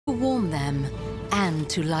them and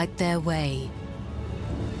to light their way.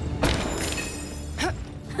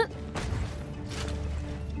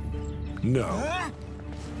 No.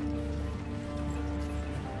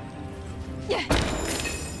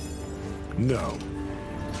 No.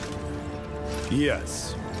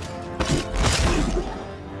 Yes.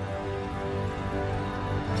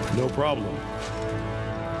 No problem.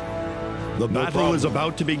 The battle is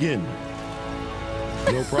about to begin.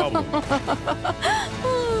 No problem.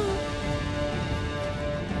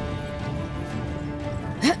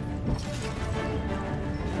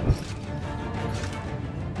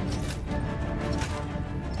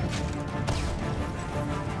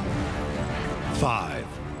 Five,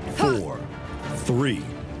 4, 3,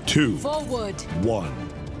 2, Forward. 1.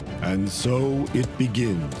 And so it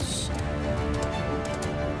begins.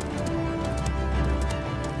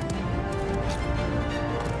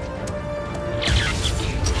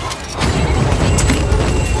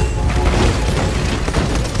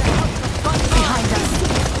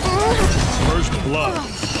 First blood.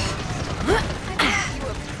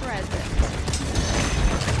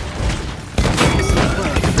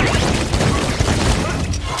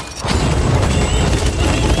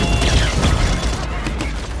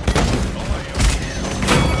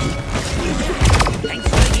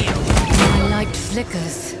 My light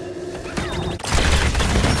flickers.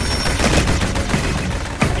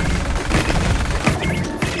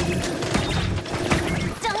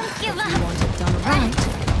 Don't give up. You want it done right?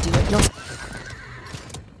 Do it your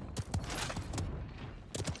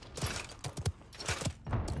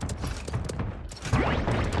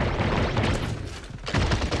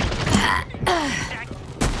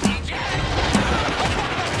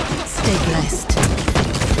Stay blessed.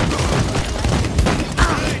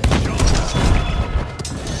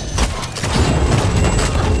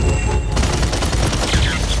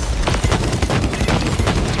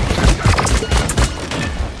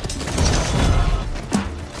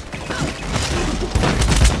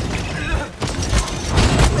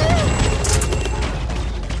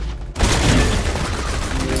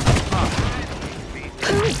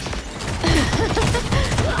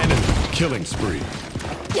 Enemy killing spree.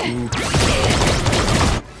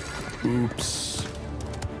 Oops.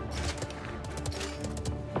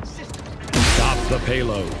 Stop the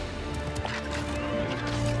payload.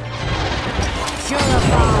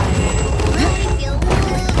 Purify. I feel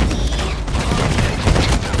woozy.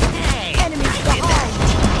 Enemies behind.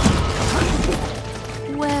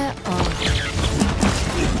 Where are you?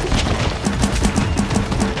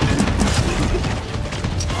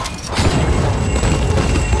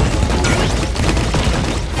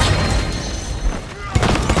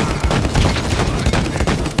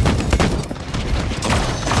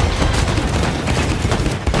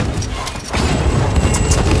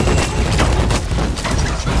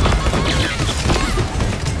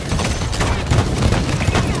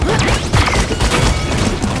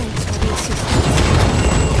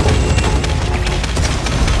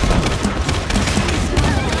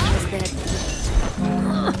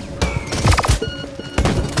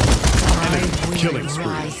 Killing spree.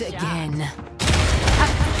 Rise again.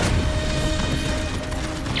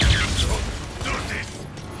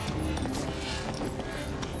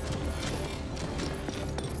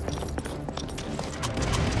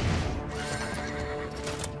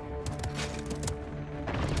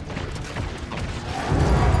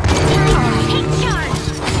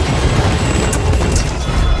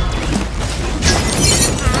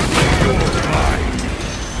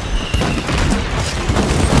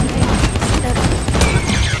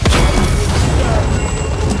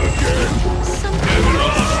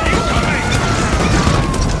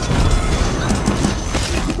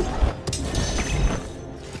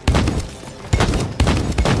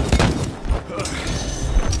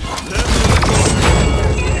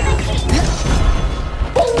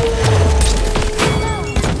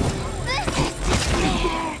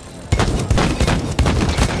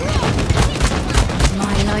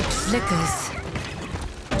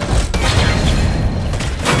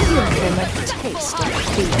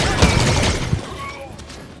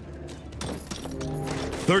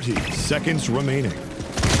 30 seconds remaining.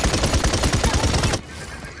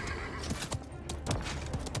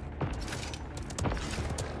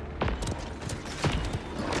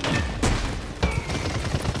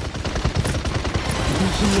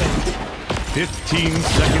 Healed. 15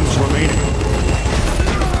 seconds remaining.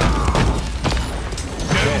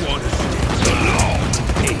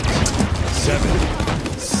 Eight, 7,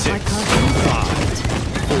 6, 5,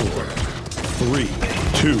 4, 3,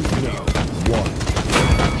 2, 1.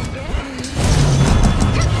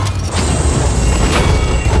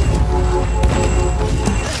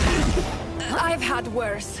 had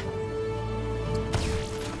worse.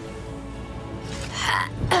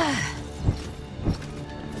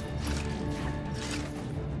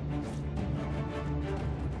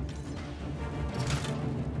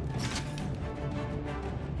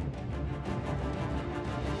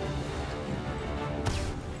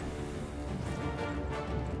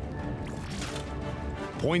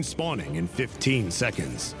 Point spawning in 15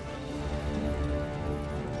 seconds.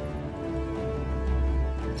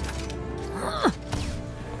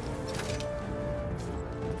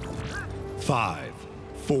 5,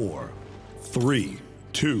 4, 3,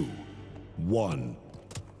 2, 1.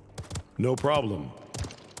 No problem.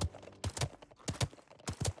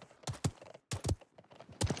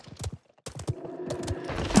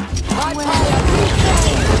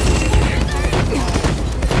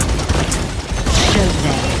 Show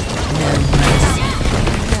them no mercy.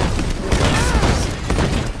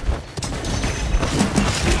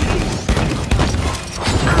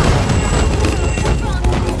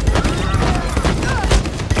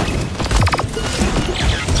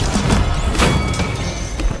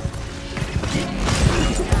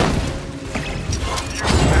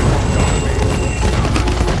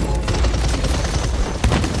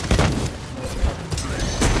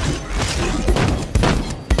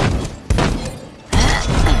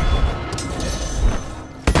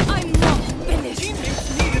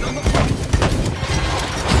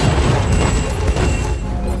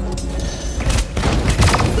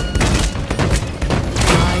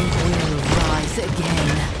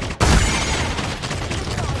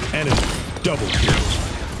 Enemy double kill.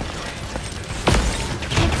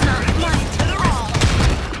 It's not mine at all.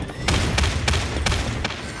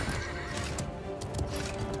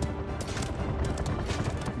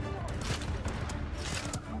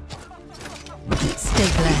 Stay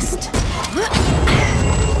blessed.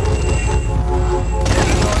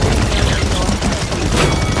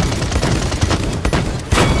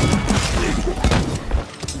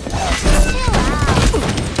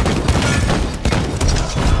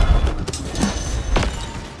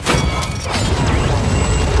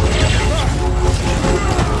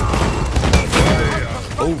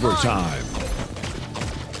 Overtime.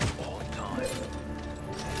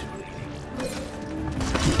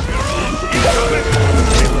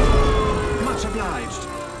 Much obliged.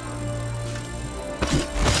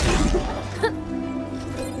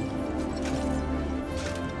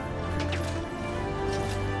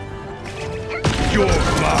 You're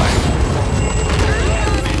mine.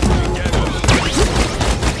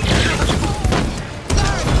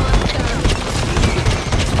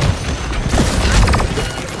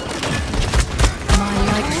 My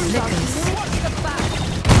light flickers.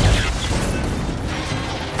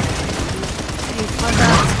 Pay for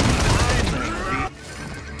that.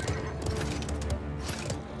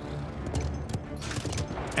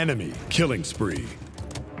 Enemy killing spree.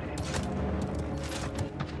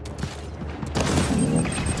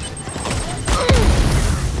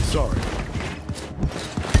 Sorry.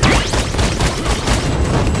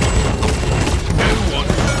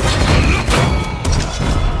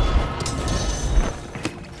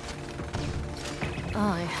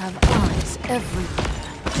 I have eyes everywhere.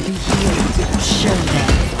 Be healed. Show them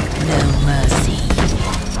no mercy.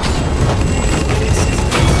 It's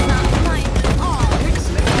not mine at all.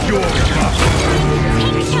 You're mine.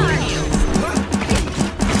 Take charge.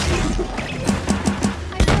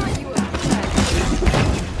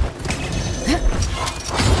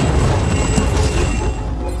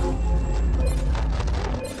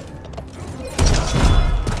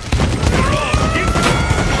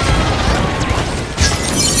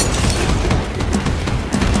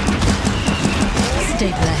 Stay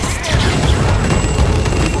blessed.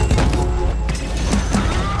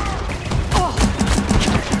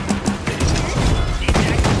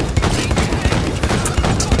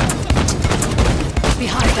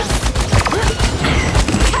 Behind us.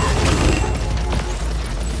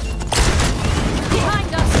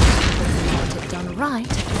 Behind us. Want it done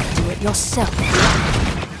right, do it yourself.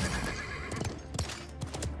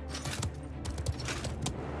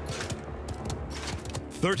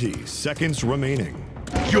 30 seconds remaining.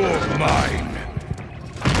 You're mine.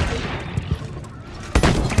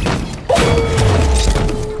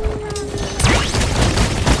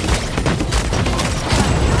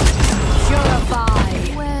 Purify.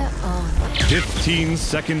 Where are 15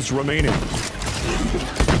 seconds remaining.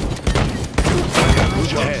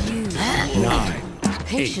 10, 9,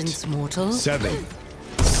 patience, mortal? 7,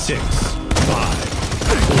 6, 5,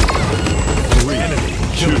 4, 3, enemy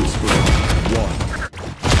killing spree. 1.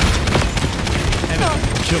 Enemy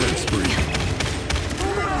killing spree.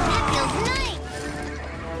 That feels nice.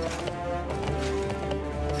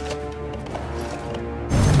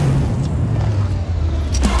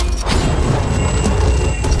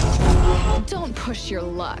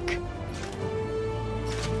 your luck.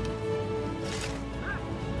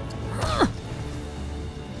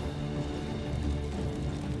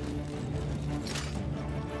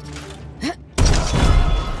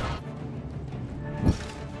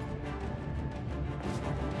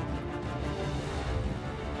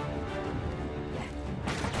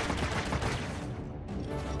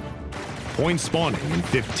 Point spawning in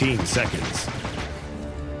 15 seconds.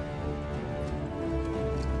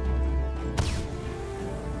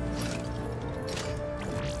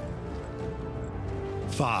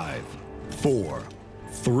 Five, 4,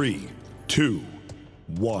 3, 2,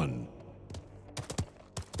 1.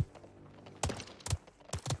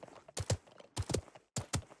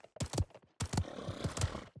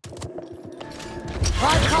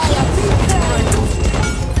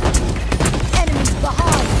 Enemies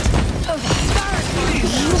behind!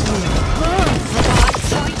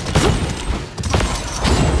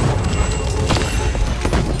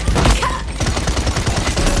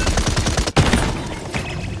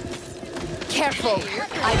 Careful!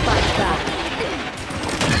 I bite back.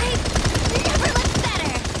 I never looked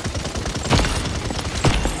better.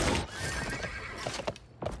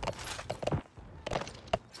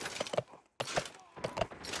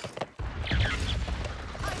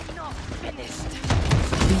 I'm not finished.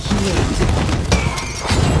 Be healed.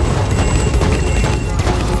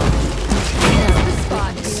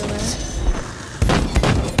 Spot healer.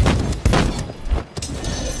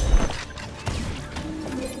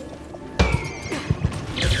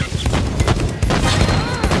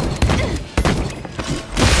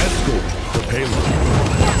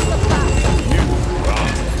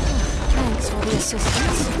 Thanks for the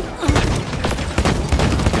assistance.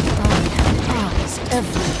 I have eyes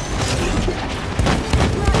everywhere.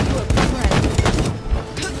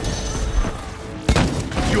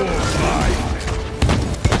 You're mine.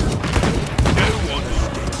 No one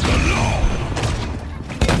stays alone.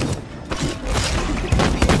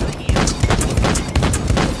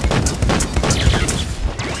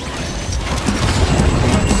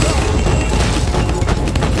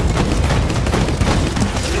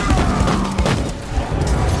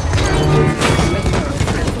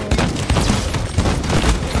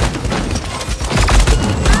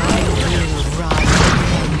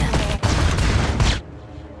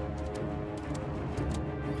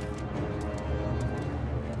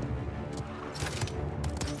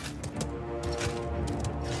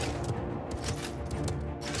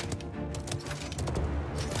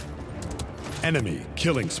 Enemy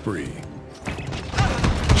killing spree.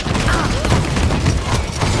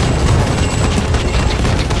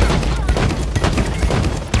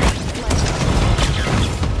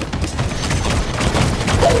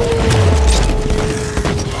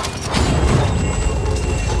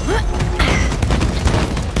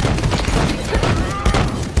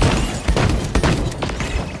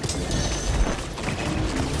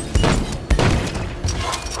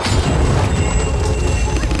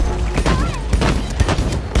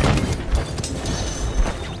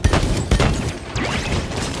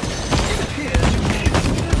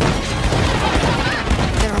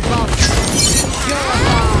 They're above. You're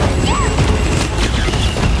alive.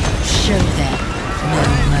 Show them no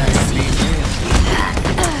mercy.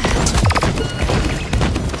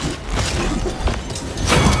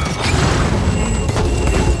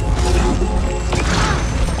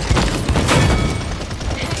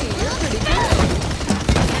 Hey, you're pretty good.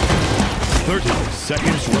 30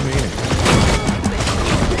 seconds remaining.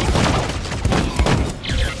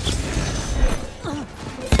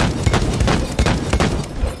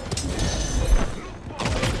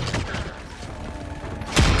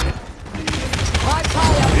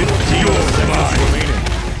 It's yours, mine.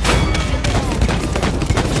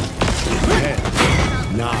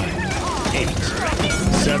 10, 9, 8,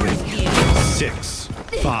 7, 6,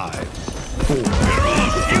 5, 4, 3.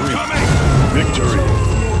 Victory.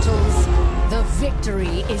 Mortals, the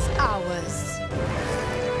victory is ours.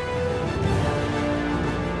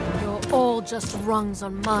 You're all just rungs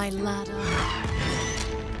on my ladder.